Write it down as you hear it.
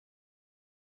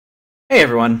Hey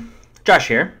everyone, Josh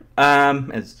here.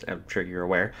 As I'm sure you're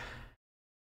aware,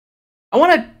 I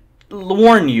want to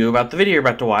warn you about the video you're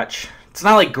about to watch. It's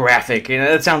not like graphic.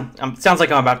 It sounds like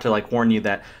I'm about to warn you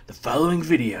that the following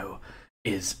video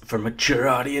is for mature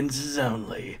audiences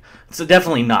only. So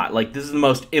definitely not. This is the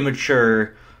most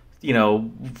immature,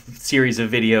 series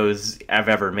of videos I've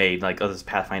ever made. All this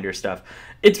Pathfinder stuff.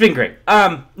 It's been great.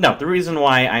 No, the reason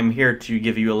why I'm here to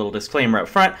give you a little disclaimer up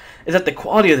front is that the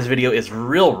quality of this video is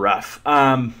real rough.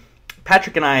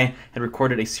 Patrick and I had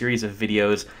recorded a series of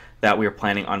videos that we were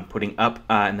planning on putting up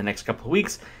in the next couple of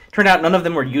weeks. Turned out none of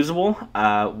them were usable.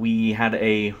 We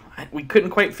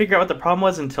couldn't quite figure out what the problem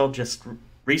was until just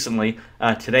recently,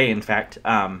 today in fact.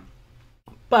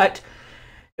 But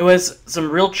it was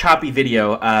some real choppy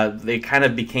video. They kind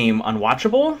of became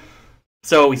unwatchable,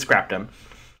 so we scrapped them.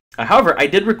 However, I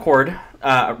did record,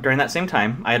 during that same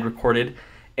time, I had recorded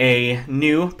a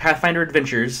new Pathfinder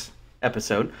Adventures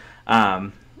episode,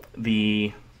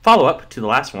 the follow-up to the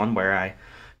last one where I,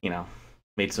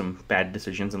 made some bad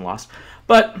decisions and lost.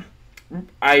 But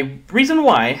reason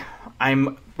why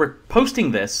I'm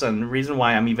posting this, and the reason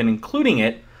why I'm even including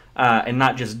it, and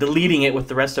not just deleting it with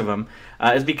the rest of them,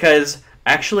 is because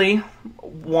I actually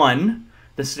won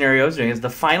the scenario I was doing. It's the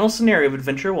final scenario of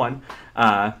Adventure 1.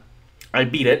 I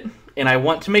beat it, and I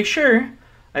want to make sure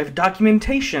I have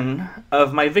documentation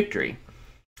of my victory.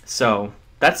 So,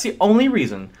 that's the only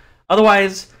reason.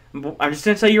 Otherwise, I'm just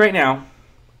going to tell you right now,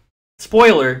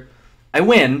 spoiler, I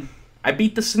win, I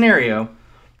beat the scenario,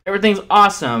 everything's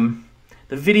awesome,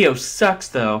 the video sucks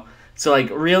though, so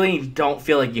really don't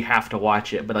feel like you have to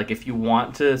watch it, but if you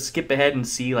want to skip ahead and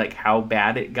see how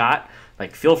bad it got,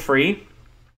 feel free.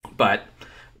 But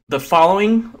the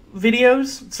following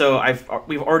videos, so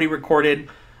we've already recorded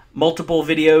multiple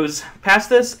videos past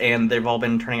this, and they've all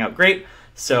been turning out great.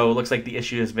 So it looks like the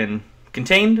issue has been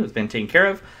contained, it's been taken care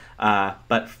of.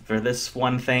 But for this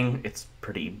one thing, it's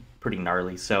pretty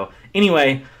gnarly. So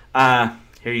anyway,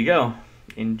 here you go.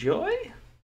 Enjoy.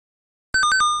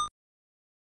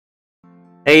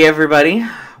 Hey everybody,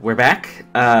 we're back.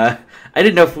 I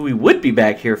didn't know if we would be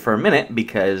back here for a minute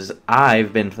because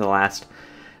I've been for the last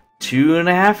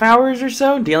 2.5 hours or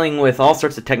so dealing with all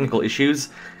sorts of technical issues.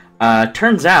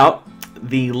 Turns out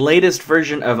the latest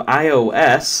version of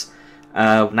iOS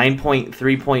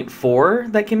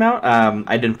 9.3.4 that came out,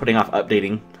 I'd been putting off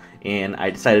updating, and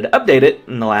I decided to update it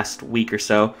in the last week or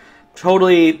so.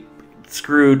 Totally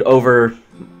screwed over,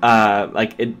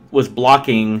 it was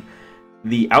blocking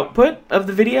the output of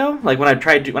the video. When I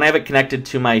have it connected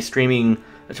to my streaming,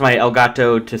 to my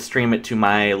Elgato to stream it to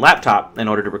my laptop in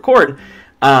order to record,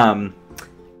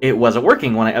 it wasn't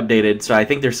working when I updated, so I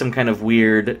think there's some kind of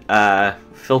weird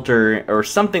filter or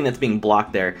something that's being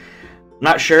blocked there.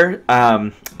 Not sure.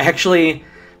 Actually,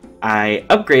 I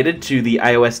upgraded to the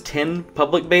iOS 10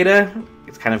 public beta.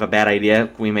 It's kind of a bad idea.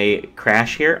 We may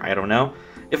crash here. I don't know.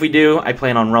 If we do, I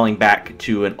plan on rolling back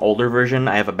to an older version.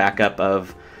 I have a backup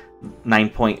of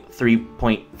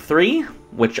 9.3.3,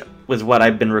 which was what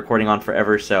I've been recording on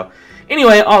forever. So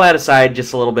anyway, all that aside,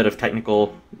 just a little bit of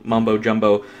technical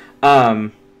mumbo-jumbo.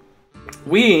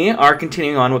 We are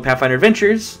continuing on with Pathfinder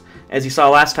Adventures. As you saw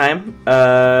last time,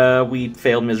 we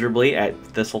failed miserably at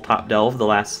Thistletop Delve, the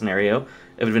last scenario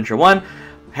of Adventure 1.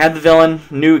 Had the villain,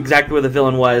 knew exactly where the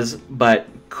villain was, but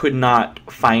could not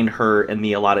find her in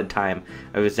the allotted time.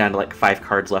 I was down to 5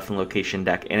 cards left in the location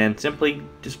deck, and then simply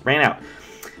just ran out.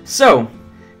 So,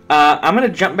 I'm going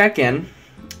to jump back in,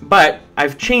 but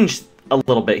I've changed a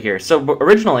little bit here. So,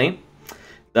 originally,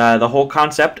 the whole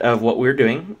concept of what we were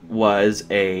doing was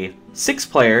a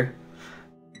 6-player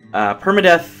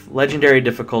Permadeath Legendary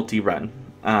difficulty run.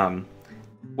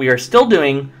 We are still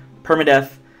doing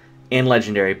Permadeath and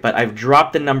Legendary, but I've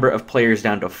dropped the number of players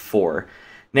down to 4.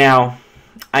 Now,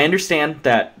 I understand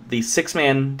that the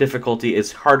 6-man difficulty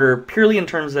is harder purely in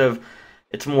terms of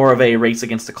it's more of a race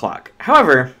against the clock.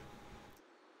 However,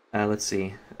 let's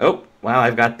see. Oh, wow,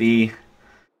 I've got the...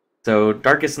 So,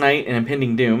 Darkest Night and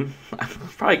Impending Doom.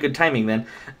 Probably good timing then.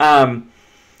 I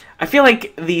feel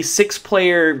like the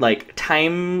 6-player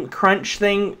time crunch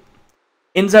thing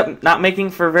ends up not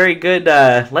making for very good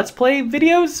Let's Play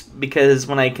videos, because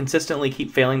when I consistently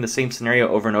keep failing the same scenario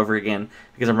over and over again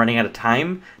because I'm running out of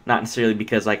time, not necessarily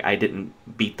because I didn't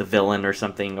beat the villain or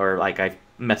something, or I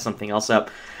messed something else up.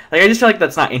 I just feel like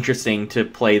that's not interesting to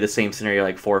play the same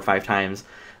scenario 4 or 5 times.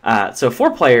 So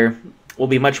 4-player will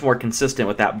be much more consistent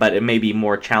with that, but it may be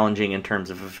more challenging in terms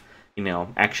of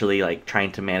actually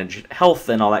trying to manage health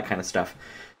and all that kind of stuff.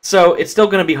 So it's still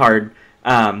going to be hard.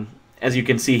 As you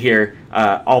can see here,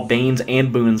 all Banes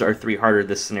and Boons are 3 harder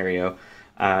this scenario.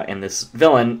 and this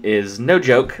villain is no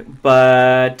joke,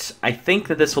 but I think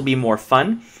that this will be more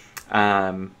fun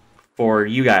for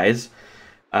you guys.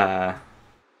 And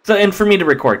for me to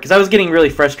record, because I was getting really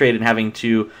frustrated having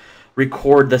to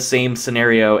record the same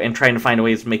scenario and trying to find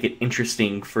ways to make it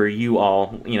interesting for you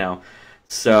all, you know.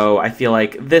 So I feel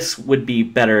like this would be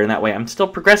better, and that way I'm still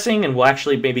progressing, and we'll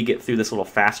actually maybe get through this a little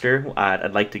faster.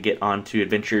 I'd like to get on to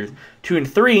Adventure 2 and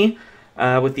 3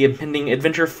 with the impending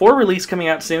Adventure 4 release coming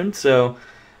out soon. So,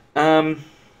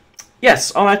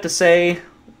 yes, all I have to say,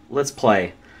 let's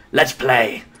play. Let's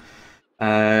play!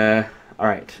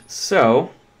 Alright,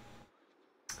 so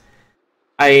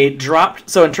I dropped...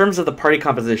 So in terms of the party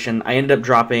composition, I ended up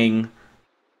dropping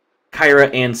Kyra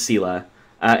and Seela.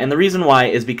 And the reason why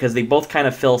is because they both kind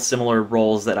of fill similar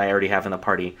roles that I already have in the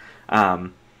party.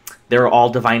 They're all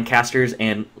divine casters,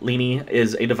 and Lini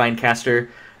is a divine caster.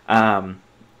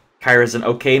 Kyra's an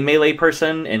okay melee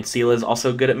person, and Seela is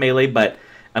also good at melee, but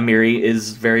Amiri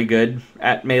is very good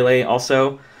at melee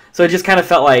also. So it just kind of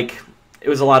felt like it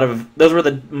was a lot of... Those were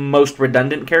the most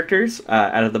redundant characters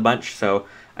out of the bunch, so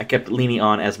I kept Lini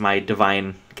on as my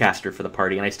divine caster for the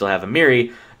party, and I still have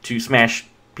Amiri to smash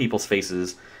people's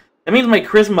faces. That means my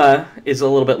charisma is a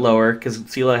little bit lower, because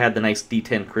Seela had the nice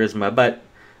D10 charisma, but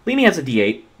Lini has a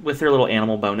D8 with her little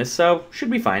animal bonus, so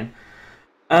should be fine.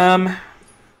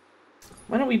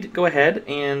 Why don't we go ahead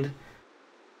and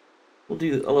we'll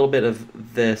do a little bit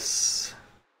of this.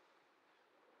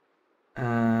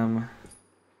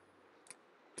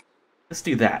 Let's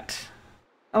do that.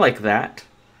 I like that.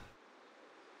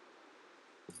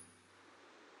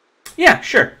 Yeah,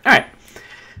 sure. Alright.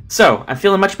 So, I'm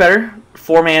feeling much better.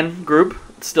 4-man group.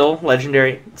 Still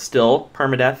legendary. Still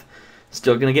permadeath.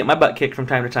 Still going to get my butt kicked from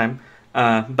time to time.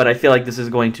 But I feel like this is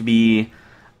going to be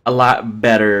a lot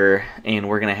better, and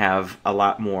we're going to have a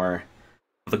lot more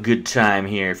of a good time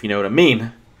here, if you know what I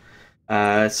mean.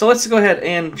 So let's go ahead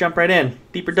and jump right in.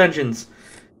 Deeper dungeons.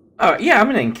 Oh, yeah, I'm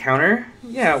going to encounter.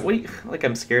 Yeah, what do you, like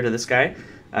I'm scared of this guy.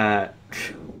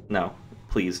 No,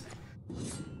 please.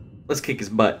 Let's kick his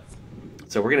butt.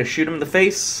 So we're going to shoot him in the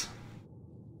face.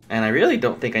 And I really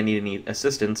don't think I need any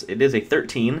assistance. It is a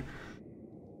 13.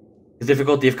 The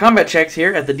difficulty of combat checks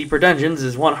here at the deeper dungeons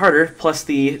is 1 harder, plus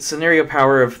the scenario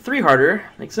power of 3 harder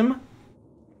makes him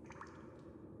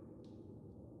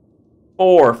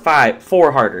 4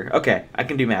 harder. Okay, I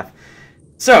can do math.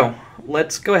 So,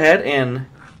 let's go ahead and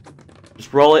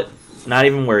just roll it. Not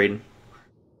even worried.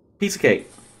 Piece of cake.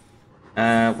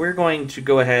 We're going to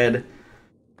go ahead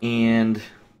and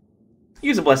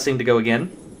use a blessing to go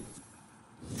again.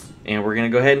 And we're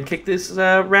going to go ahead and kick this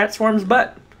rat swarm's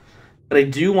butt. But I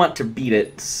do want to beat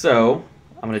it, so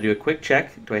I'm going to do a quick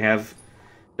check. Don't have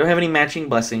any matching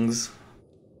blessings.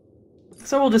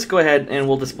 So we'll just go ahead and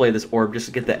we'll display this orb just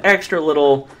to get the extra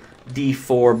little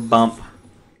D4 bump.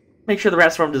 Make sure the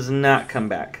rat swarm does not come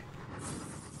back.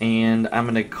 And I'm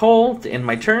going to call to end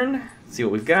my turn. See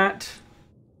what we've got.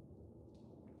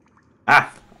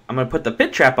 Ah, I'm going to put the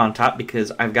pit trap on top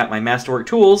because I've got my masterwork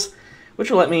tools,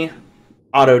 which will let me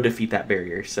auto-defeat that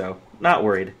barrier, so not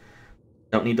worried.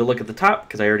 Don't need to look at the top,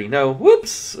 because I already know.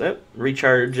 Whoops!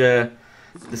 Recharge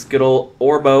this good old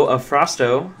Orbo of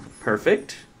Frosto.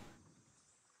 Perfect.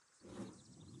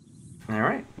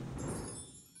 Alright.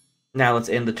 Now let's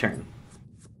end the turn.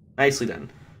 Nicely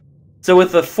done. So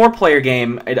with the 4-player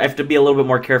game, I have to be a little bit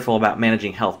more careful about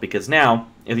managing health, because now,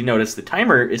 if you notice, the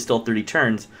timer is still 30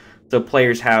 turns, so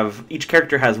players have... Each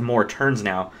character has more turns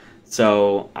now,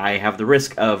 so I have the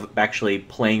risk of actually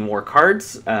playing more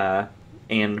cards,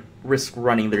 and risk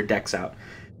running their decks out.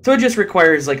 So it just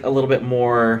requires like a little bit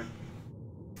more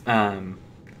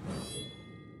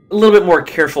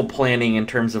careful planning in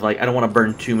terms of like I don't want to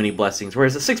burn too many blessings.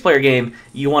 Whereas a 6-player game,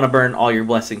 you want to burn all your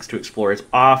blessings to explore as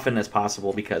often as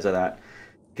possible because of that.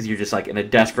 Because you're just like in a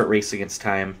desperate race against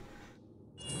time.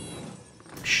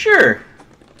 Sure.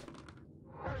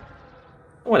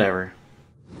 Whatever.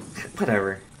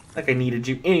 Whatever. Like I needed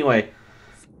you anyway.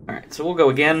 Alright, so we'll go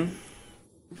again.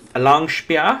 A long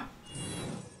spear.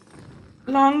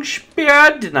 Long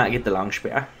spear. Did not get the long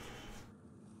spear.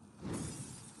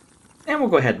 And we'll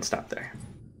go ahead and stop there.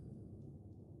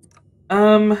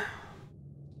 No,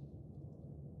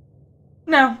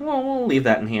 we'll leave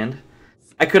that in hand.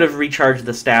 I could have recharged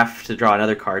the staff to draw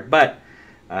another card, but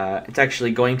it's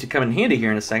actually going to come in handy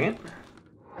here in a second.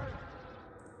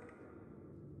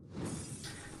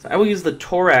 So I will use the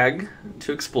Torag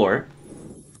to explore.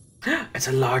 It's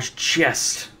a large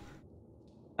chest.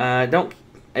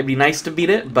 It'd be nice to beat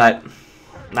it, but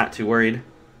not too worried.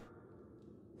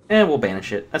 And we'll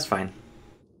banish it. That's fine.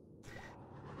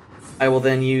 I will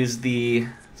then use the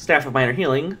Staff of Minor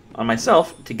Healing on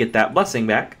myself to get that blessing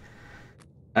back.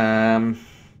 And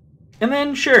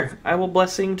then, sure, I will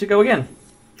blessing to go again.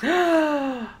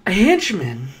 A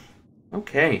henchman!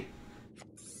 Okay.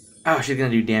 Oh, she's gonna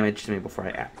do damage to me before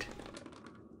I act.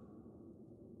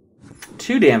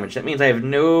 2 damage. That means I have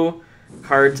no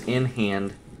cards in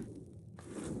hand.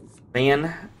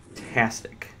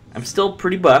 Fantastic. I'm still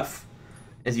pretty buff,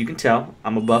 as you can tell.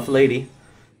 I'm a buff lady.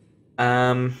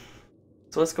 So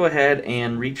let's go ahead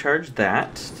and recharge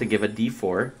that to give a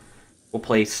D4. We'll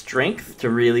play Strength to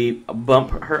really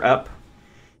bump her up.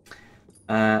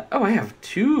 Oh, I have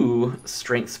 2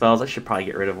 Strength spells. I should probably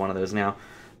get rid of one of those now.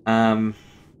 I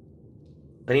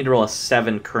need to roll a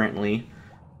 7 currently.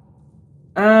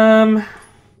 You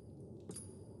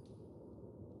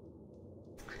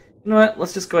know what?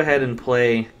 Let's just go ahead and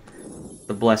play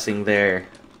the Blessing there.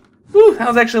 Whew, that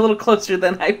was actually a little closer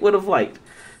than I would have liked.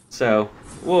 So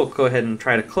we'll go ahead and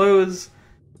try to close.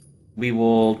 We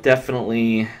will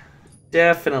definitely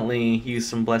use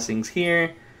some blessings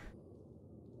here.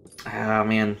 Oh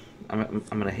man, I'm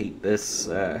gonna hate this.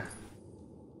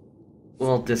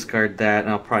 We'll discard that,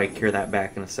 and I'll probably cure that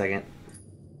back in a second.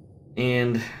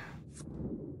 And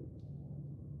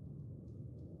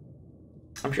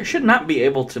I should not be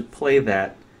able to play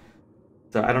that,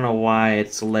 so I don't know why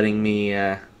it's letting me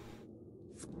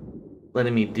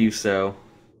do so.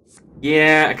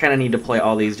 Yeah, I kind of need to play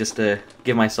all these just to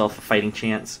give myself a fighting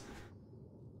chance.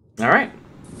 All right,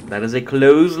 that is a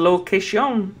closed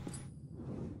location.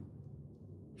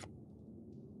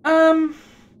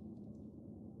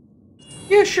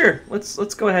 Yeah, sure.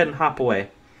 Let's go ahead and hop away.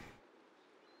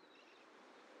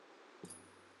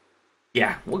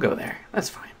 Yeah, we'll go there. That's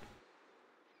fine.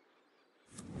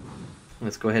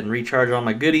 Let's go ahead and recharge all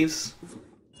my goodies.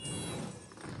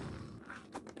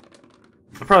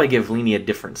 I'll probably give Leni a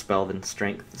different spell than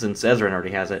Strength, since Ezra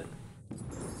already has it.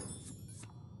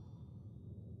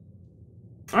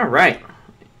 Alright.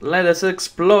 Let us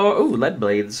explore... Ooh, Lead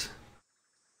Blades.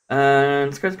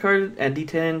 Discard the card, add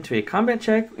D10 to a combat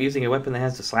check using a weapon that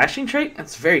has the slashing trait?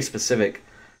 That's very specific.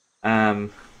 I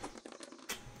mean,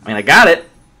 I got it.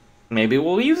 Maybe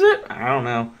we'll use it? I don't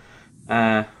know.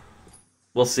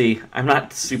 We'll see. I'm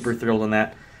not super thrilled on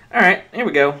that. Alright, here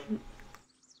we go.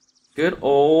 Good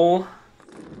old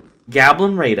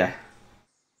Goblin Raider.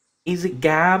 He's a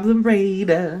Goblin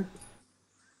Raider.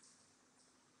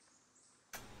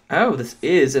 Oh, this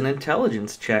is an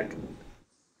intelligence check.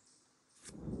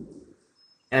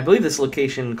 And I believe this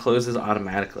location closes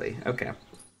automatically. Okay.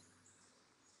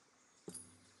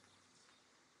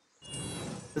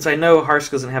 Since I know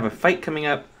Harsk doesn't have a fight coming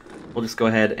up, we'll just go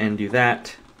ahead and do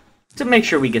that to make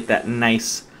sure we get that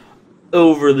nice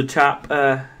over-the-top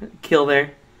kill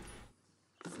there.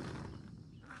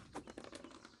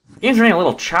 Game's running a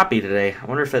little choppy today. I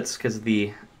wonder if that's because of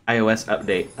the iOS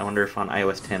update. I wonder if on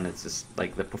iOS 10 it's just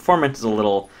like the performance is a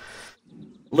little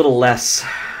less.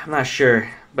 I'm not sure,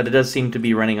 but it does seem to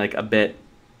be running like a bit.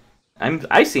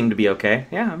 I seem to be okay.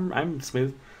 Yeah, I'm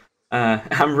smooth.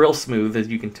 I'm real smooth, as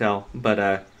you can tell,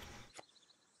 but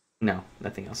no,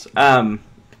 nothing else.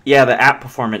 Yeah, the app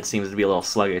performance seems to be a little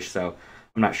sluggish, so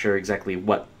I'm not sure exactly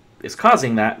what is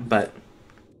causing that, but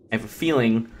I have a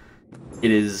feeling it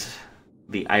is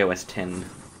the iOS 10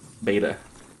 beta.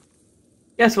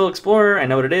 Yes, we'll explore. I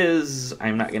know what it is.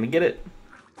 I'm not going to get it.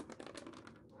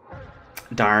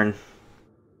 Darn.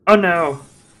 Oh no.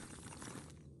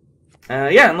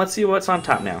 Yeah, and let's see what's on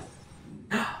top now.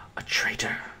 A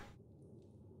traitor.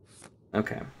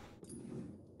 Okay.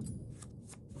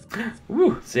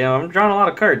 Woo, see, I'm drawing a lot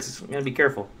of cards. I'm going to be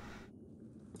careful.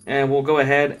 And we'll go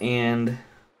ahead and...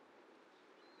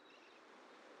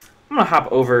 I'm going to hop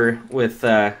over with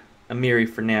Amiri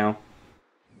for now.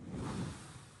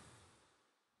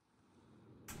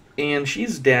 And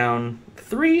she's down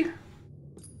 3.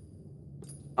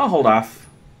 I'll hold off.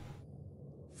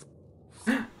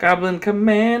 Goblin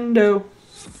Commando.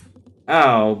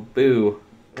 Oh, boo.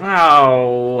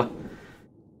 Oh.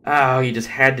 Oh, you just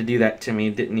had to do that to me,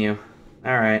 didn't you?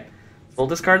 Alright. We'll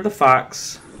discard the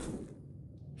Fox.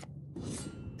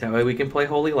 That way we can play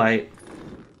Holy Light.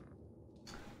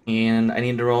 And I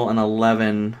need to roll an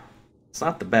 11. It's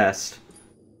not the best.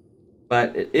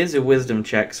 But it is a wisdom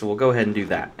check, so we'll go ahead and do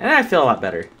that. And I feel a lot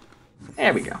better.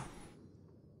 There we go.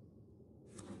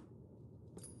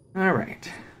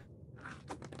 Alright.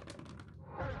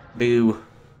 Boo.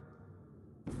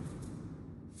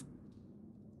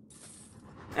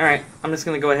 Alright, I'm just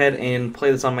going to go ahead and play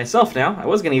this on myself now. I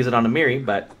was going to use it on Amiri,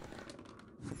 but...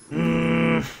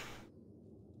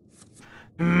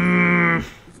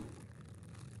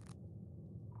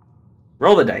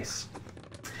 Roll the dice.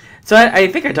 So I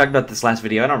think I talked about this last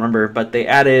video, I don't remember, but they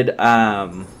added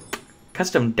custom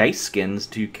custom dice skins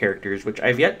to characters, which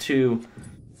I've yet to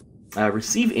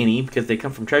receive any because they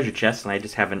come from treasure chests, and I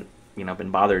just haven't,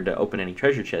 been bothered to open any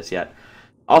treasure chests yet.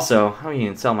 Also, I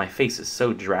mean, my face is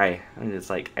so dry. I mean, it's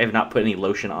like I have not put any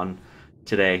lotion on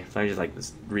today, so I'm just like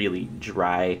this really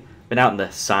dry. Been out in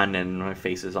the sun, and my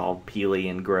face is all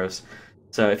peely and gross.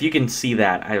 So if you can see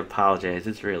that, I apologize.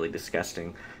 It's really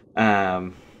disgusting.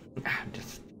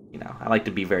 Just, I like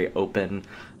to be very open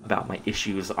about my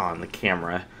issues on the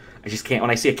camera. I just can't, when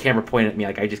I see a camera point at me,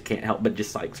 like, I just can't help but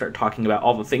just, like, start talking about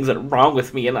all the things that are wrong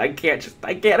with me, and I can't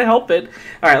help it.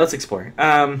 Alright, let's explore.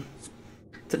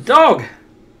 It's a dog!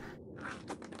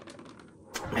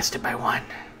 Missed it by one.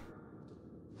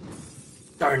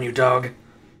 Darn you, dog.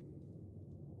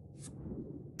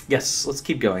 Yes, let's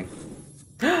keep going.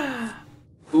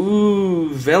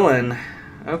 Ooh, villain.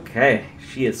 Okay,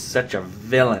 she is such a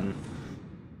villain.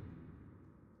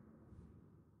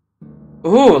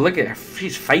 Ooh, look at her.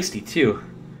 She's feisty, too.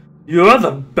 You're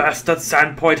the best that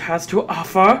Sandpoint has to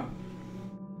offer.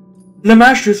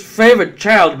 Lamashtu's favorite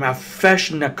child,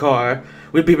 Mafeshnakor,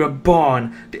 will be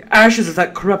reborn. The ashes of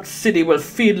that corrupt city will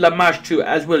feed Lamashtu,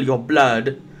 as will your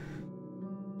blood.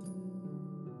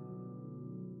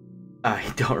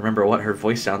 I don't remember what her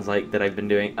voice sounds like that I've been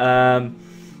doing. I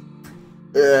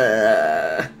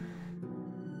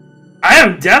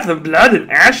am death of blood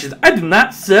and ashes. I do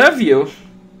not serve you.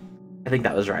 I think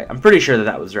that was right. I'm pretty sure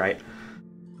that was right.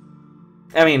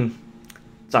 I mean,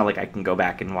 it's not like I can go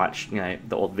back and watch, the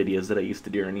old videos that I used to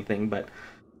do or anything, but,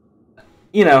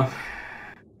 they're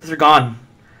gone.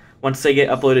 Once they get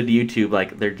uploaded to YouTube,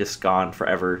 like, they're just gone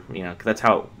forever, because that's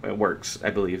how it works,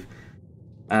 I believe.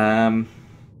 Alright,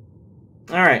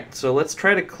 so let's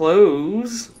try to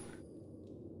close.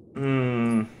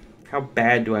 How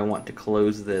bad do I want to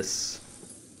close this?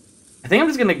 I think I'm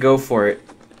just gonna go for it.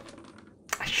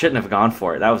 I shouldn't have gone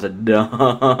for it. That was a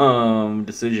dumb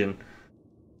decision.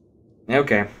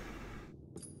 Okay.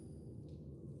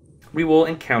 We will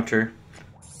encounter.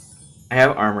 I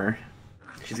have armor.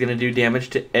 She's gonna do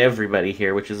damage to everybody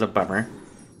here, which is a bummer.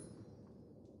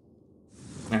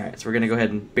 Alright, so we're gonna go ahead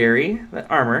and bury that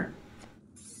armor.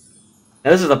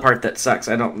 Now this is the part that sucks.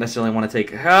 I don't necessarily want to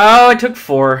take... Oh, I took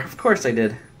 4. Of course I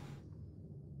did.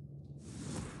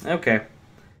 Okay.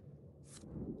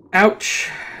 Ouch.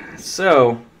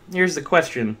 So, here's the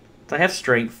question. So I have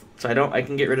strength, so I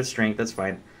can get rid of strength, that's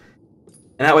fine.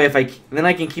 And that way then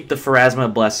I can keep the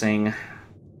Pharasma Blessing.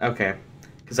 Okay.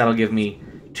 Because that'll give me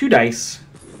 2 dice,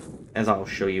 as I'll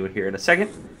show you here in a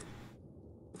second.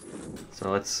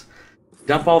 So let's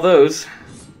dump all those.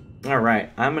 Alright,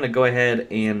 I'm going to go ahead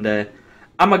and...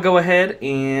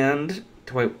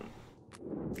 Wait.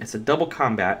 It's a double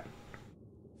combat.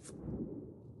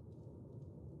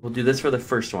 We'll do this for the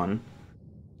first one.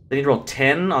 I need to roll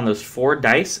 10 on those 4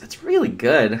 dice. That's really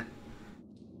good. How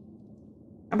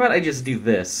about I just do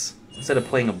this instead of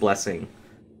playing a blessing?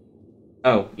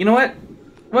 Oh, you know what?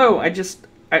 Whoa, I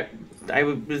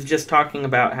was just talking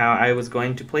about how I was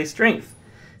going to play strength.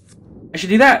 I should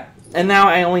do that. And now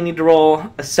I only need to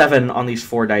roll a 7 on these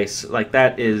 4 dice. Like,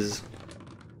 that is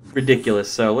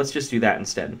ridiculous. So let's just do that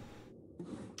instead.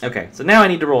 Okay, so now I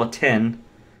need to roll a 10.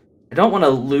 I don't want to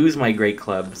lose my Great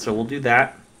Club, so we'll do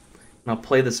that. And I'll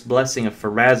play this Blessing of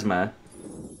Pharasma,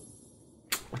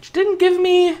 which didn't give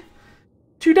me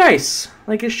 2 dice,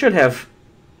 like it should have.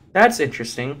 That's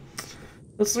interesting.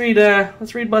 Let's read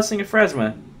Blessing of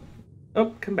Pharasma.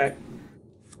 Oh, come back.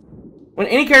 When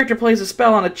any character plays a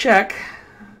spell on a check,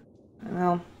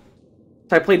 well,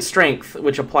 so I played Strength,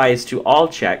 which applies to all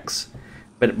checks,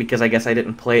 but because I guess I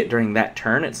didn't play it during that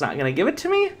turn, it's not going to give it to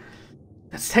me?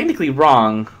 That's technically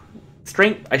wrong.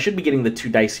 Strength, I should be getting the 2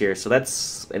 dice here, so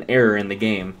that's an error in the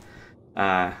game.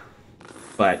 But,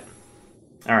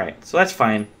 alright, so that's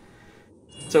fine.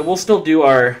 So we'll still do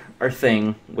our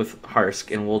thing with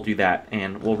Harsk, and we'll do that,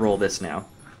 and we'll roll this now.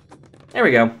 There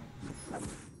we go.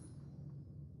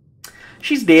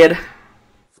 She's dead,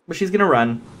 but she's gonna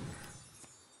run.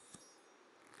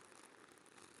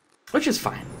 Which is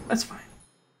fine, that's fine.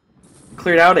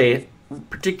 Cleared out a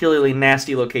particularly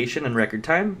nasty location in record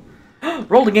time.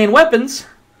 Roll to gain weapons!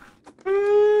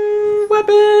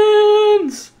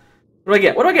 Weapons! What do I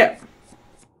get? What do I get?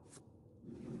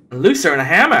 A Lucerne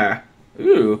Hammer!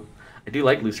 Ooh, I do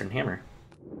like Lucerne Hammer.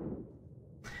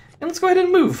 And let's go ahead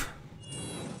and move.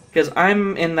 Because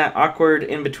I'm in that awkward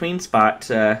in-between spot,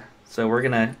 so we're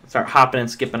gonna start hopping and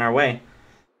skipping our way.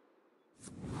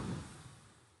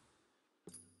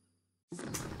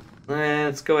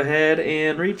 Let's go ahead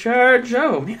and recharge.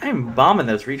 Oh, man, I'm bombing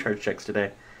those recharge checks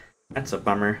today. That's a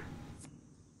bummer.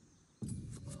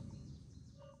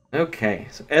 Okay,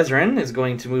 so Ezran is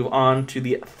going to move on to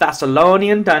the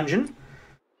Thessalonian dungeon.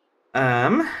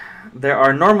 There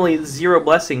are normally 0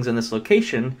 blessings in this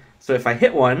location, so if I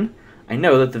hit one, I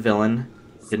know that the villain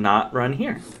did not run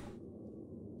here.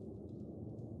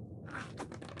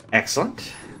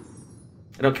 Excellent.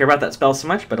 I don't care about that spell so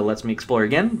much, but it lets me explore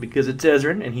again, because it's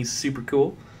Ezrin, and he's super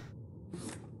cool.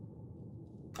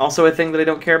 Also a thing that I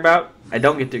don't care about, I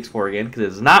don't get to explore again,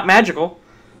 because it's not magical.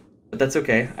 But that's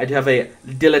okay. I do have a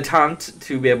dilettante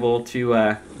to be able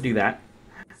to do that.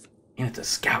 And it's a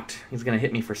scout. He's going to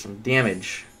hit me for some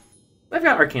damage. I've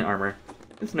got arcane armor.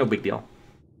 It's no big deal.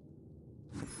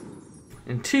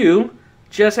 And 2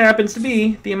 just happens to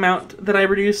be the amount that I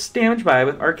reduce damage by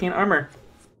with arcane armor.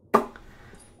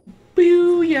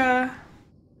 Booyah!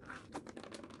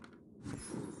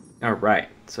 Alright,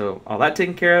 so all that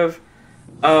taken care of.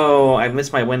 Oh, I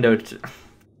missed my window.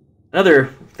 Another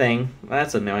thing.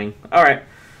 That's annoying. Alright.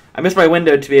 I missed my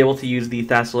window to be able to use the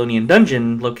Thessalonian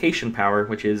Dungeon location power,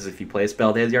 which is if you play a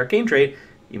spell that has the arcane trait,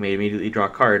 you may immediately draw a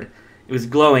card. It was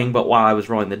glowing, but while I was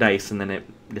rolling the dice, and then it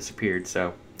disappeared,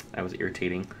 so that was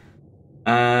irritating.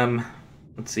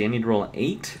 Let's see, I need to roll an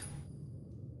 8.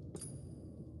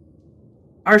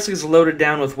 Arsk is loaded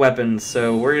down with weapons,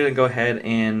 so we're going to go ahead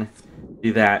and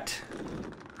do that.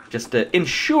 Just to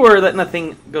ensure that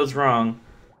nothing goes wrong.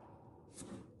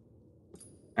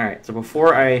 Alright, so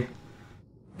before I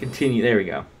continue, there we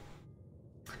go.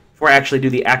 Before I actually do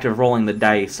the act of rolling the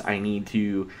dice, I need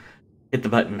to hit the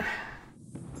button.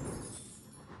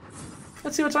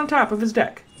 Let's see what's on top of his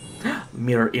deck.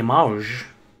 Mirror image.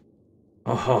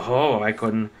 Oh ho ho, I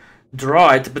couldn't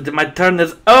draw it, but my turn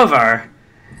is over.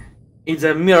 It's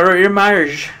a mirror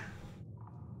image.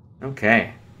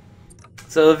 Okay.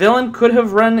 So the villain could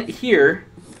have run here.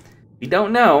 We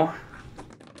don't know.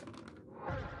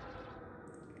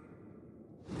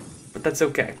 But that's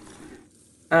okay.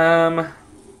 Let's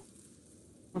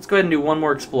go ahead and do one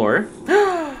more explorer.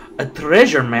 A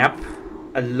treasure map.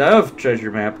 I love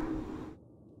treasure map.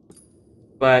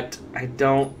 But I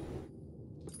don't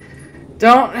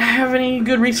have any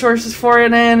good resources for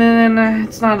it, and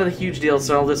it's not a huge deal,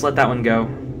 so I'll just let that one go.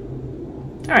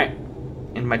 Alright.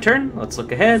 End my turn. Let's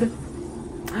look ahead.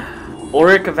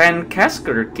 Ulrich van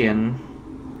Kaskerkin.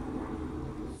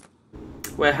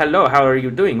 Well, hello, how are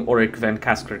you doing, Ulrich van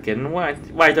Kaskerkin? Why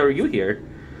are you here?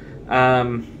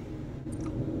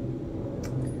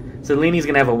 So Leanie's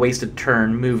gonna have a wasted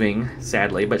turn moving,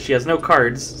 sadly, but she has no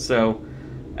cards, so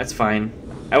that's fine.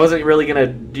 I wasn't really gonna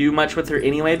do much with her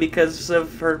anyway because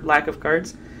of her lack of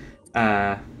cards.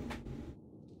 No,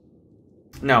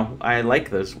 I like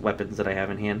those weapons that I have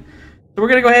in hand. So we're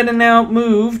gonna go ahead and now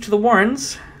move to the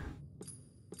Warrens.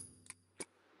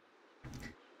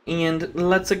 And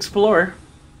let's explore.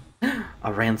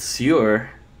 A Ranseur.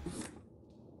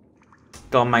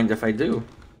 Don't mind if I do.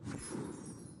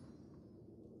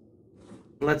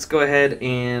 Let's go ahead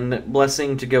and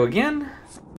blessing to go again.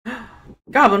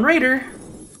 Goblin Raider.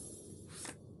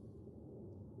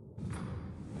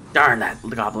 Darn that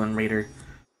Goblin Raider.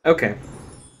 Okay.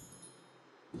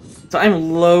 So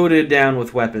I'm loaded down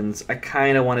with weapons. I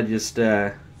kind of want to just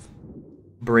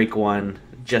break one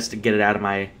just to get it out of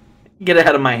my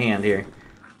hand here.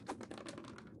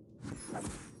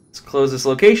 Let's close this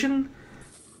location.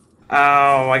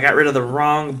 Oh, I got rid of the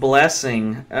wrong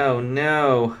blessing. Oh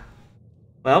no.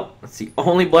 Well, that's the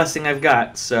only blessing I've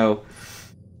got, so...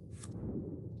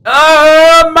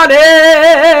 Oh, money!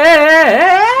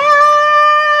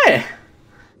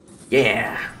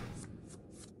 Yeah.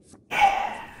 Yeah.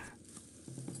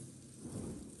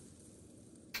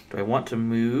 Do I want to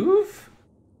move?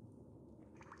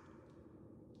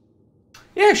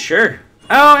 Yeah, sure.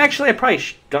 Oh, actually, I probably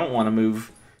don't want to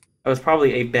move. That was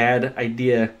probably a bad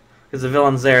idea. Because the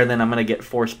villain's there, and then I'm going to get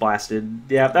force blasted.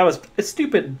 Yeah, that was a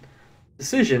stupid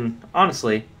decision,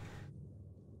 honestly.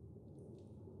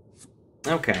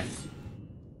 Okay.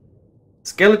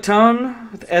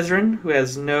 Skeleton with Ezrin, who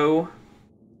has no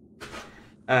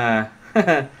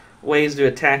ways to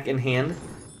attack in hand.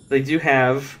 They do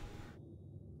have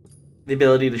the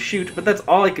ability to shoot, but that's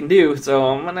all I can do, so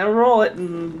I'm gonna roll it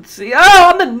and see. Oh,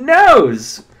 on the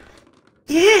nose!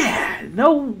 Yeah!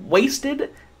 No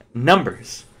wasted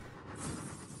numbers.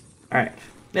 Alright,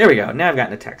 there we go. Now I've got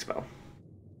an attack spell.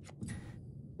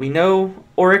 We know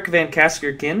Ulrich van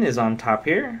Kaskerkin is on top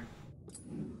here,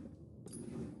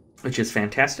 which is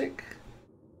fantastic.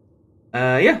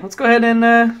 Yeah, let's go ahead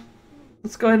and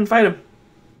fight him.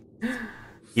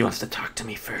 He wants to talk to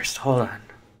me first. Hold on.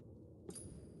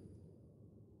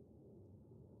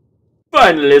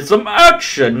 Finally, some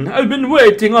action! I've been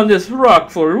waiting on this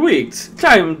rock for weeks.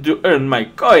 Time to earn my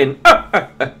coin.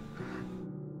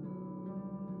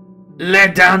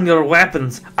 Lay down your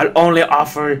weapons. I'll only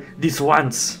offer this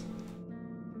once.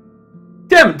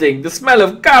 Tempting, the smell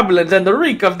of goblins and the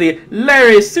reek of the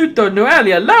Larry Suto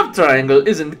Noelia love triangle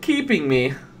isn't keeping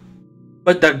me.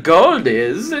 But the gold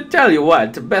is. Tell you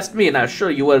what, best me and I'll show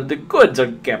you where the goods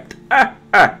are kept. Ah,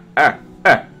 ah, ah,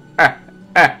 ah, ah, ah,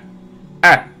 ah, ah,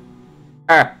 ah, ah,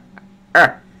 ah,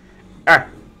 ah,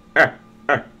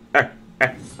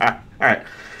 ah, ah. Alright.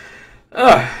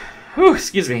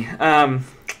 Excuse me.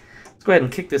 Let's go ahead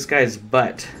and kick this guy's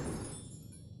butt.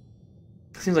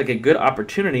 Seems like a good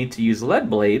opportunity to use lead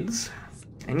blades.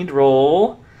 I need to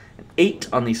roll an 8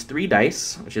 on these 3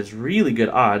 dice, which is really good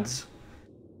odds.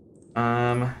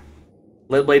 Lead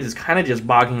blades is kind of just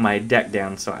bogging my deck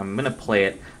down, so I'm gonna play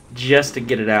it just to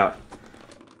get it out.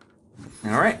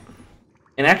 Alright.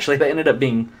 And actually, that ended up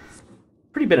being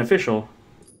pretty beneficial.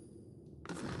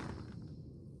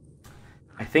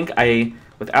 I think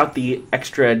without the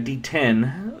extra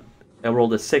d10, I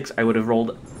rolled a 6, I would have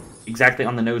rolled exactly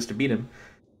on the nose to beat him.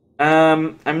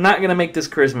 I'm not going to make this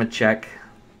charisma check.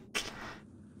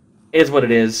 It is what it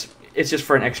is. It's just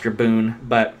for an extra boon,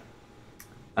 but...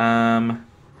 Alright,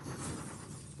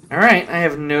 I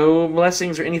have no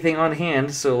blessings or anything on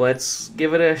hand, so let's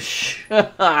give it a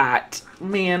shot.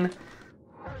 Man.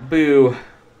 Boo.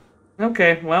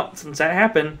 Okay, well, since that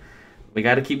happened, we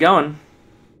gotta keep going.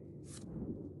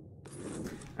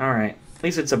 Alright, at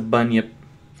least it's a bunyip.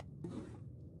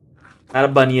 Not a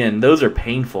bunyan. Those are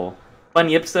painful.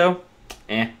 Bunyips, though?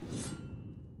 Eh.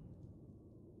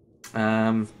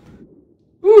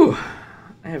 Ooh.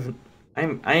 I have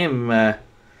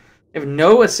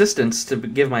no assistance to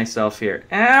give myself here.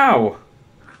 Ow!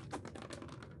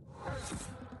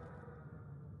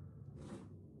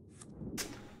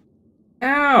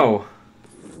 Ow!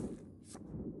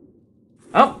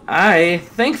 Oh, I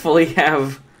thankfully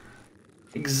have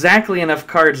exactly enough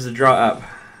cards to draw up.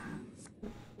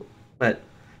 But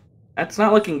that's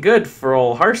not looking good for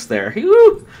old Harse there.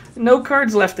 Woo! No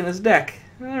cards left in his deck.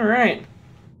 Alright.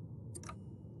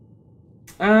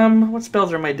 What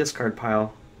spells are in my discard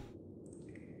pile?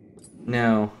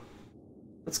 No.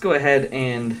 Let's go ahead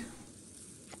and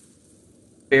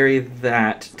bury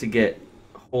that to get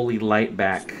Holy Light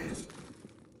back.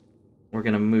 We're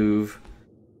gonna move.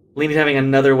 Leany's having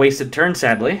another wasted turn,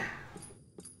 sadly.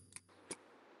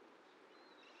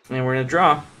 And we're gonna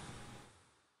draw.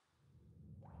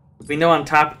 We know on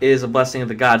top is a Blessing of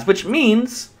the Gods, which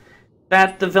means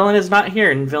that the villain is not here,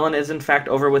 and villain is in fact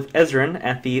over with Ezran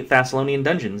at the Thessalonian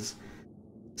dungeons.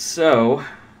 So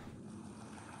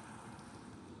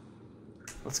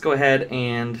let's go ahead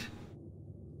and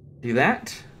do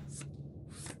that.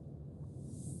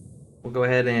 We'll go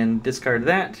ahead and discard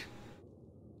that.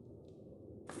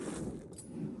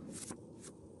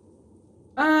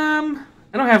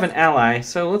 I don't have an ally,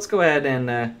 so let's go ahead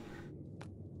and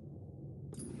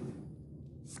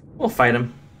we'll fight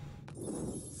him.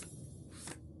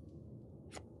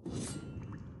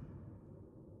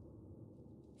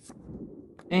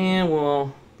 And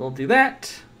we'll do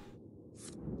that.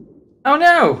 Oh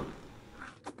no!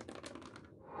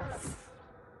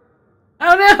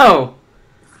 Oh no!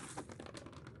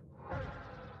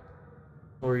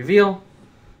 We'll reveal.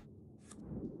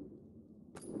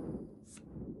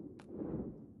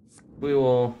 We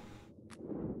will...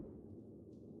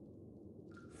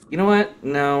 You know what?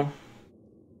 No.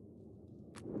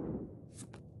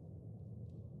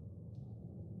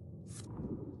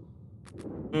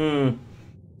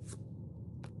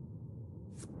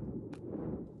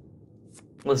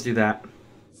 Let's do that.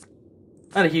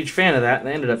 Not a huge fan of that.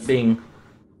 They ended up being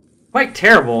quite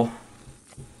terrible.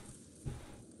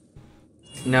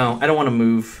 No, I don't want to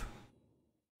move.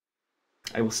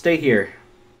 I will stay here.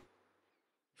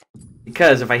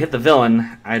 Because if I hit the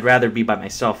villain, I'd rather be by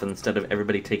myself instead of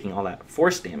everybody taking all that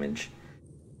force damage.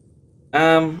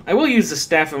 I will use the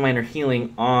Staff of Minor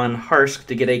Healing on Harsk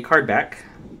to get a card back.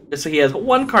 Just so he has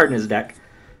 1 card in his deck.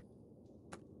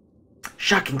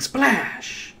 Shocking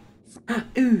Splash!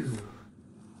 Ooh.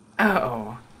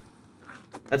 Oh.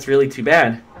 That's really too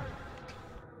bad.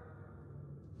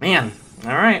 Man.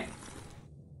 Alright.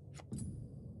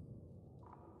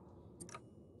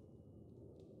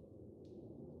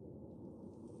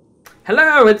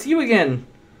 Hello, it's you again.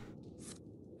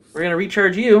 We're gonna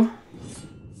recharge you.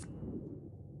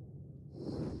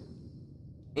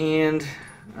 And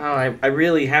oh, I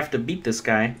really have to beat this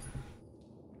guy.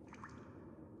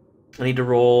 I need to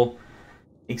roll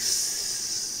a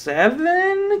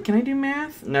 7? Can I do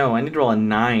math? No, I need to roll a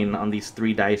 9 on these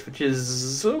 3 dice, which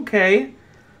is okay.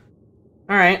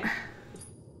 Alright.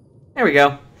 There we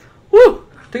go. Woo!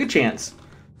 Took a chance.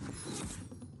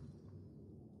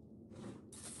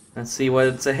 Let's see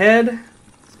what's ahead.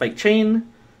 Spike Chain.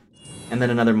 And then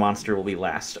another monster will be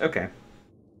last. Okay.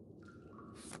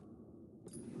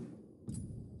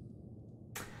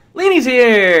 Lainey's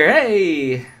here!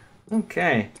 Hey!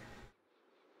 Okay.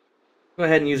 Go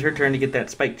ahead and use her turn to get that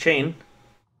spiked chain.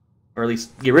 Or at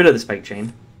least get rid of the spiked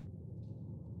chain.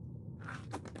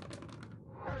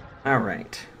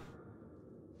 Alright.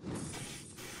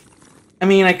 I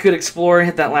mean, I could explore and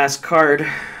hit that last card.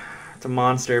 It's a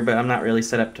monster, but I'm not really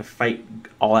set up to fight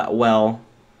all that well.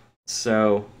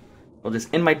 So, I'll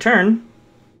just end my turn.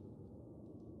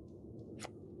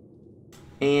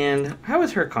 And how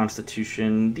is her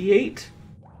constitution? D8?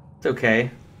 It's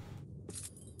okay.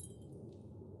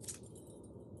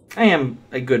 I am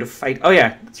a good fight. Oh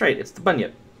yeah, that's right. It's the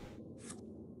bunyip.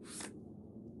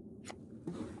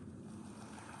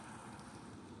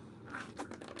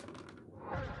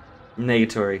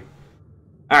 Negatory.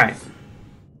 Alright.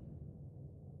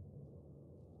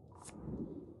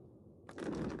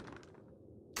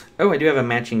 Oh, I do have a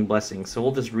matching blessing, so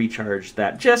we'll just recharge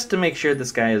that just to make sure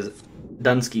this guy is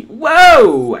Dunsky.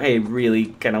 Whoa! I really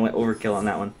kind of went overkill on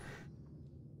that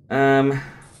one.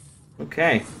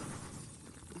 Okay.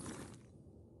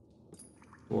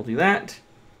 We'll do that.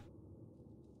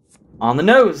 On the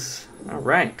nose.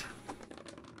 Alright.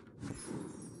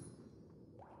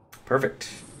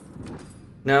 Perfect.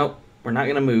 No, we're not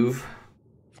gonna move.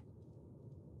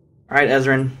 Alright,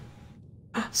 Ezrin.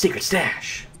 Secret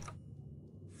stash!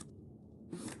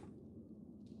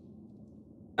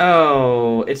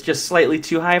 Oh, it's just slightly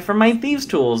too high for my thieves'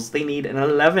 tools. They need an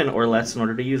 11 or less in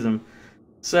order to use them.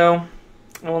 So,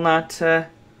 I will not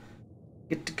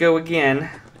get to go again.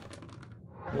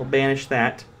 We'll banish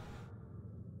that.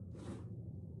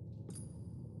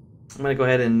 I'm going to go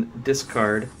ahead and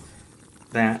discard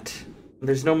that.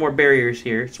 There's no more barriers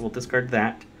here, so we'll discard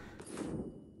that.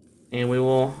 And we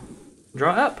will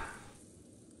draw up.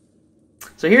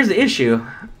 So here's the issue.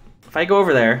 If I go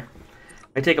over there,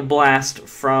 I take a blast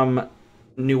from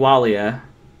Nualia.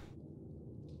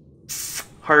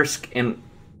 Harsk, and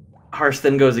Harsk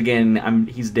then goes again.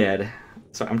 He's dead.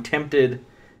 So I'm tempted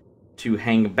to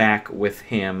hang back with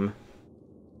him.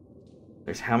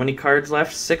 There's how many cards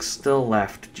left? 6 still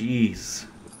left. Jeez.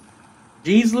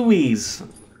 Jeez Louise.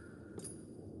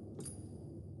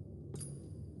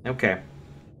 Okay.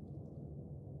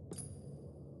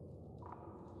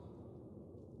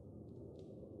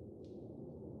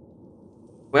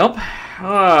 Well,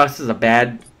 oh, this is a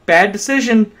bad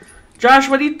decision. Josh,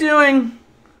 what are you doing?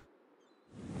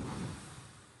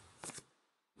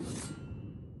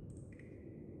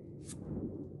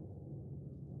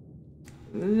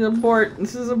 Abort.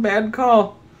 This is a bad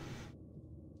call.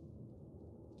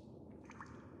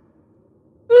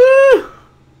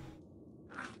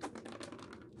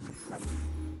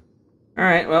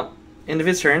 Alright, well, end of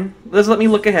his turn. Let's let me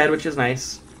look ahead, which is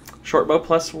nice. Shortbow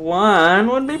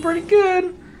 +1 would be pretty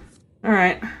good.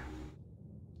 Alright.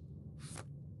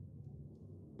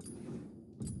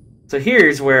 So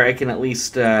here's where I can at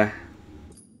least do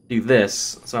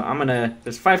this. So I'm gonna...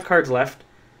 There's 5 cards left.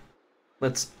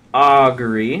 Let's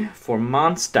augury for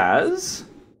monsters.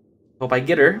 Hope I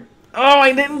get her. Oh,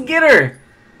 I didn't get her!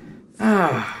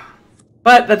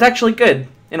 But that's actually good,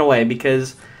 in a way,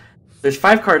 because there's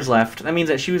 5 cards left. That means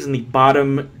that she was in the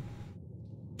bottom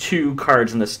 2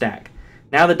 cards in the stack.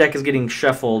 Now the deck is getting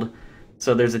shuffled,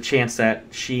 so there's a chance that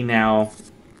she now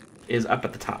is up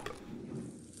at the top.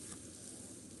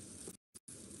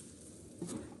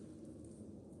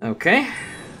 Okay.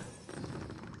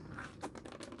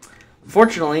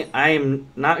 Fortunately, I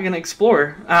am not going to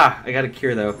explore. Ah, I got a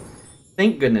cure, though.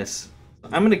 Thank goodness.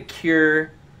 I'm going to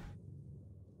cure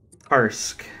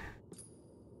Harsk.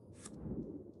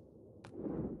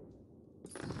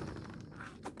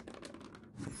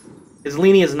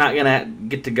 Islini is not going to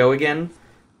get to go again.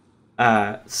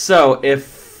 So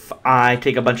if I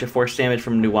take a bunch of force damage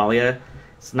from Nualia,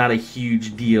 it's not a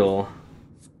huge deal.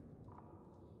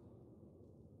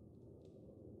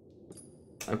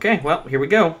 Okay, well, here we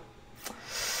go.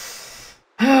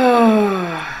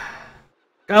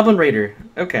 Goblin Raider.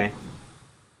 Okay.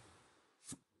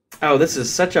 Oh, this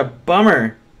is such a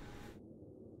bummer.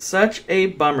 Such a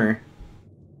bummer.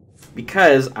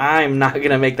 Because I'm not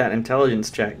going to make that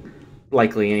intelligence check.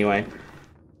 Likely, anyway.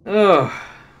 Ugh.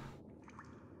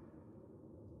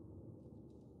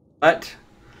 But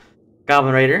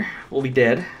Goblin Raider will be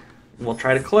dead. We'll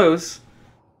try to close.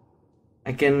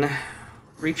 I can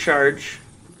recharge.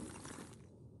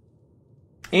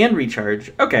 And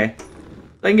recharge. Okay.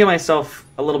 I can give myself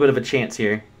a little bit of a chance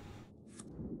here.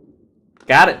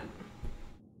 Got it.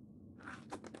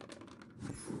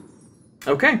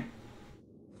 Okay.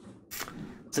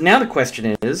 So now the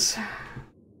question is...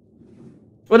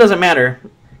 Well, it doesn't matter,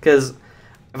 because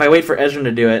if I wait for Ezra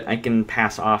to do it, I can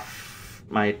pass off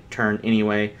my turn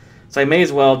anyway. So I may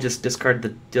as well just discard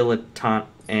the Dilettante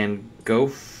and go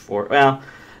for... Well,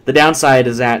 the downside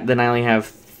is that then I only have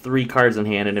 3 cards in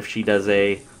hand, and if she does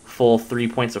a full 3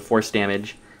 points of force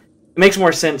damage, it makes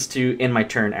more sense to end my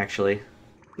turn, actually.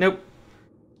 Nope.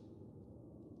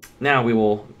 Now we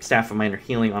will Staff of Minor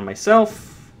Healing on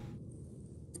myself.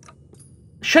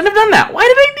 Shouldn't have done that. Why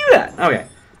did I do that? Okay,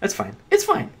 that's fine. It's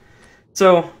fine.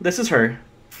 So this is her.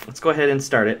 Let's go ahead and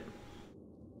start it.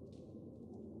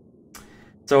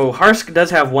 So Harsk does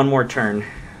have 1 more turn.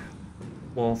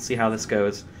 We'll see how this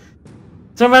goes.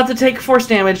 So I'm about to take force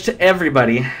damage to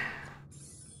everybody.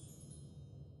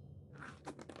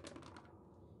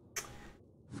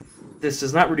 This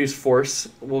does not reduce force.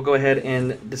 We'll go ahead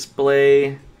and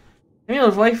display... Amulet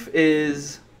of Life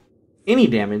is any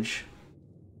damage.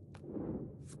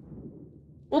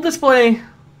 We'll display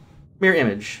Mirror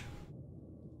Image.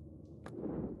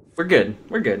 We're good.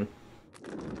 We're good.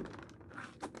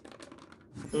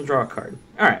 We'll draw a card.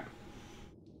 Alright.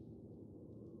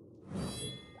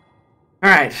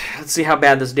 Alright, let's see how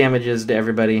bad this damage is to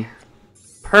everybody.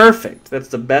 Perfect. That's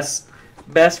the best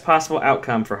possible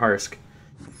outcome for Harsk,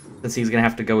 since he's going to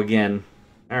have to go again.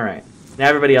 Alright. Now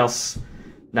everybody else,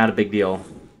 not a big deal.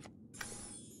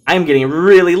 I'm getting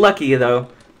really lucky, though.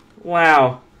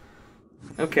 Wow.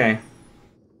 Okay.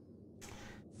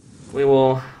 We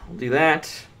will do that.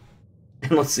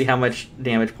 And let's see how much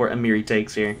damage poor Amiri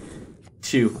takes here.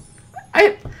 2.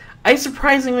 I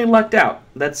surprisingly lucked out.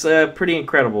 That's pretty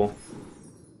incredible.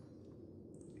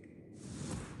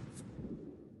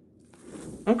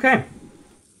 Okay.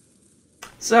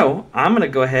 So, I'm going to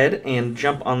go ahead and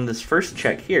jump on this first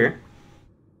check here.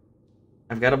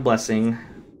 I've got a blessing.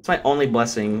 It's my only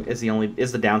blessing is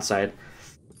the downside.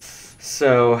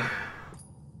 So,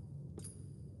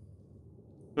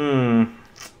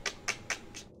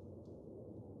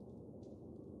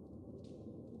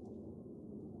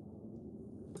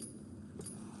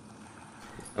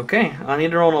 okay, I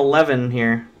need to roll an 11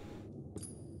 here.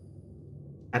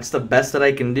 That's the best that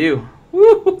I can do.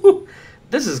 Woo-hoo-hoo.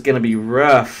 This is gonna be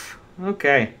rough.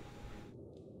 Okay.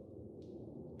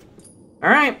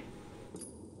 Alright.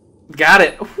 Got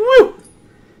it. Woo!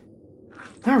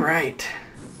 Alright.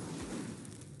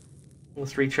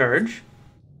 Let's recharge.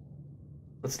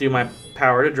 Let's do my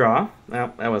power to draw.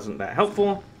 No, that wasn't that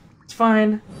helpful. It's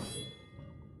fine.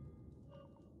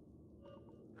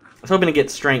 I was hoping to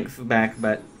get strength back,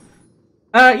 but...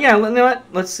 yeah, you know what?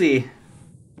 Let's see.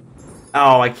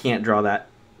 Oh, I can't draw that.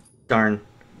 Darn.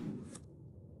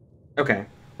 Okay.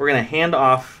 We're going to hand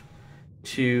off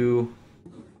to...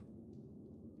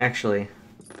 Actually...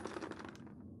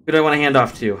 Who do I want to hand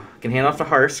off to? I can hand off to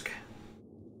Harsk.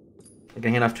 I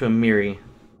can hand off to Amiri.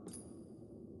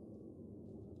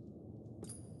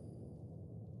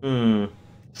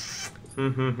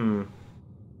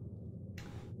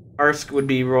 Harsk would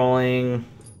be rolling...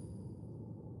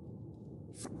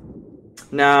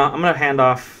 No, I'm going to hand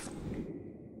off...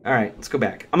 Alright, let's go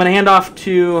back. I'm going to hand off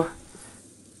to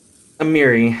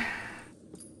Amiri.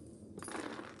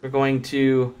 We're going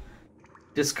to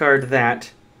discard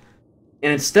that.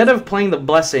 And instead of playing the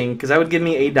Blessing, because that would give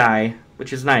me a die,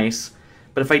 which is nice,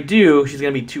 but if I do, she's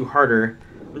going to be too harder.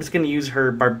 I'm just going to use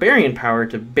her Barbarian power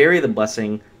to bury the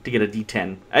Blessing to get a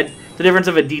D10. The difference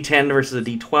of a D10 versus a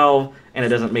D12, and it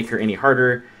doesn't make her any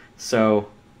harder, so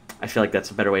I feel like that's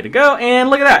a better way to go.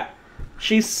 And look at that!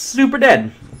 She's super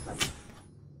dead.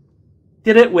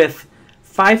 Did it with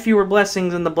 5 fewer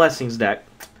blessings in the Blessings deck,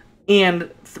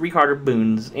 and 3 harder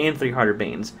boons, and 3 harder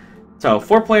banes. So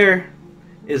 4-player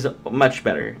is much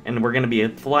better, and we're going to be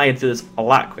flying through this a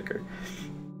lot quicker.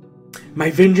 My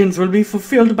vengeance will be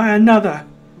fulfilled by another.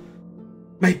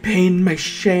 My pain, my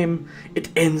shame, it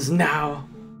ends now.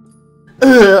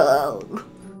 Ugh.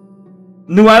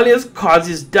 Nualia's cause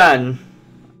is done.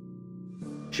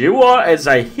 She wore as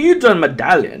a hidden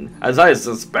medallion. As I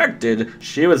suspected,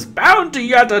 she was bound to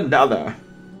yet another.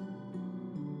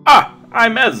 Ah,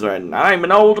 I'm Ezrin. I'm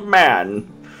an old man.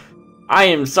 I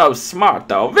am so smart,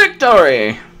 though.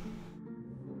 Victory!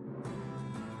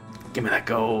 Give me that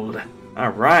gold.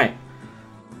 Alright.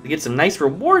 We get some nice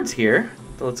rewards here.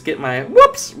 So let's get my...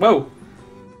 Whoops! Whoa!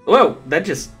 Whoa! That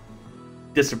just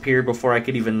disappeared before I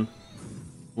could even,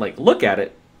 like, look at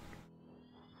it.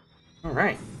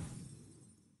 Alright.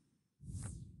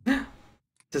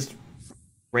 Just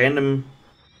random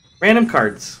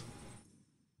cards.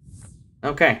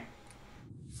 Okay.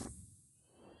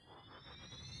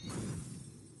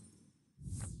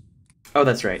 Oh,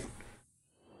 that's right.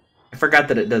 I forgot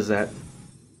that it does that.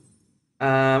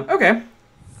 Okay. So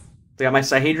I got my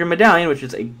Sihedron Medallion, which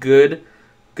is a good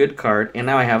card, and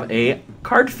now I have a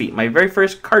card feat, my very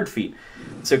first card feat.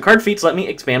 So card feats let me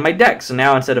expand my deck. So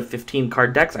now instead of 15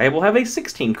 card decks, I will have a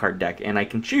 16 card deck, and I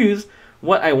can choose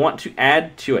what I want to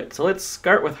add to it. So let's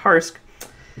start with Harsk.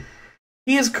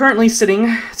 He is currently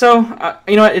sitting, so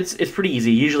you know what, it's pretty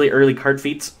easy. Usually early card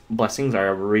feats, blessings are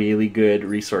a really good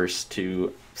resource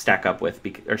to stock up with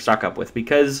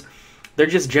because they're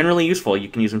just generally useful. You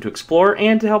can use them to explore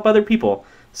and to help other people.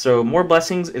 So more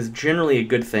blessings is generally a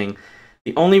good thing.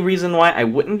 The only reason why I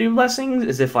wouldn't do blessings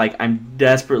is if like I'm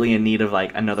desperately in need of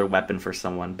like another weapon for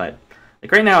someone, but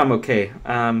like right now I'm okay.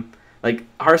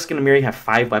 Like Harsk and Amiri have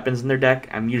 5 weapons in their deck.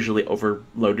 I'm usually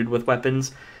overloaded with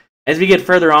weapons. As we get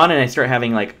further on and I start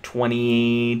having like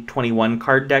 20, 21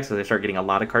 card decks, as I start getting a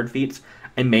lot of card feats,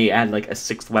 I may add like a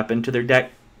 6th weapon to their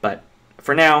deck. But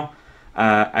for now,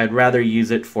 I'd rather use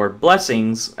it for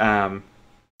blessings. Ezrin,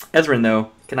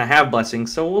 though, cannot have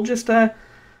blessings, so we'll just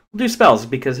do spells,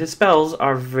 because his spells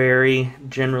are very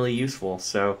generally useful.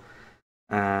 So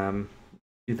do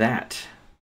that.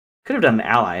 Could have done an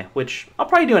ally, which I'll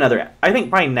probably do another. I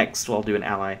think probably next I'll do an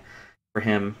ally for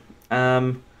him.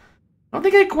 I don't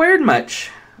think I acquired much.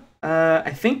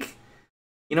 I think,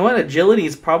 you know what, agility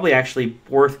is probably actually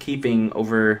worth keeping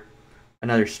over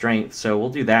another strength, so we'll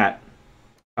do that.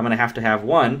 I'm going to have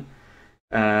one,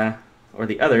 or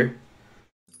the other.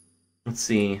 Let's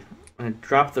see. I'm going to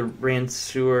drop the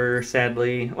Ransuer,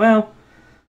 sadly. Well,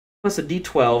 plus a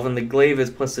d12, and the Glaive is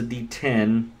plus a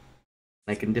d10.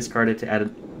 I can discard it to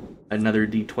add another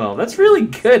d12. That's really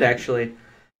good, actually.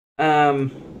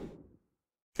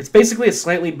 It's basically a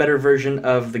slightly better version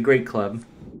of the Great Club.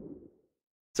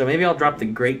 So maybe I'll drop the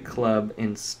Great Club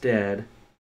instead.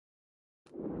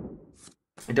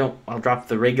 I'll drop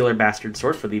the regular Bastard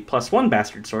Sword for the +1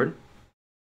 Bastard Sword.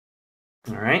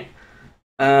 Alright.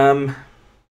 Don't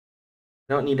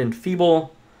need Enfeeble.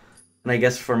 And I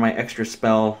guess for my extra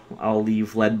spell, I'll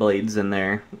leave Lead Blades in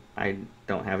there. I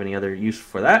don't have any other use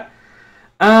for that.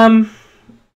 And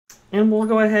we'll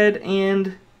go ahead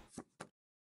and...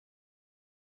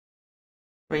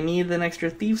 I need an extra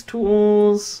Thieves'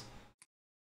 Tools.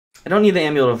 I don't need the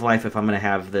Amulet of Life if I'm going to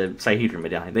have the Sihedron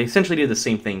Medallion. They essentially do the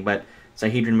same thing, but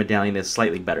Sihedron Medallion is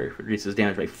slightly better. It reduces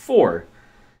damage by 4.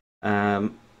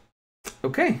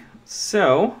 Okay,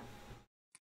 so...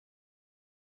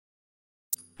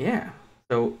 yeah,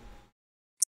 so...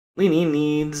 Lini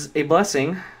needs a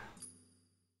blessing.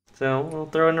 So we'll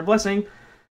throw in her blessing,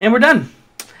 and we're done!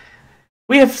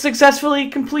 We have successfully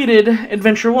completed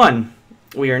Adventure 1.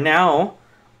 We are now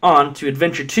on to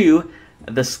Adventure 2,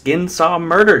 The Skinsaw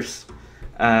Murders.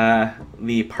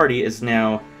 The party is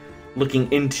now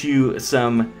looking into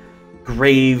some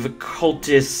grave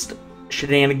cultist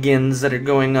shenanigans that are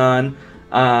going on,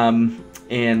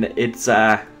 and it's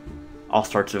all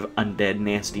sorts of undead,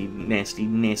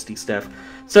 nasty stuff.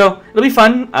 So it'll be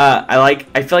fun.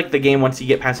 I feel like the game, once you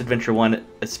get past Adventure 1,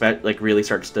 like really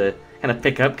starts to kind of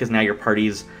pick up, because now your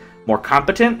party's more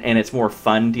competent, and it's more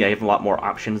fun. You have a lot more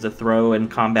options to throw in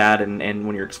combat and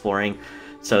when you're exploring.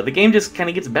 So the game just kind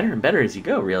of gets better and better as you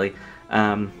go, really.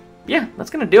 Yeah, that's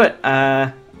going to do it.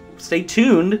 Stay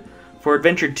tuned for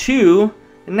Adventure 2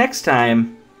 next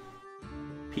time.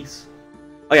 Peace.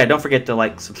 Oh yeah, don't forget to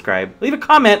like, subscribe. Leave a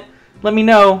comment. Let me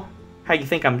know how you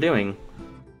think I'm doing.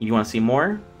 You want to see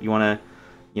more? You want to,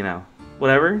 you know,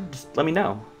 whatever? Just let me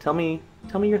know. Tell me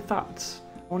your thoughts.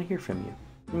 I want to hear from you.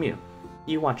 From you.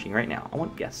 You watching right now. I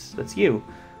want guests. That's you.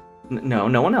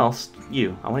 No one else.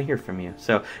 You. I want to hear from you.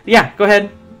 So, yeah, go ahead.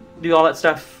 Do all that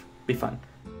stuff. Be fun.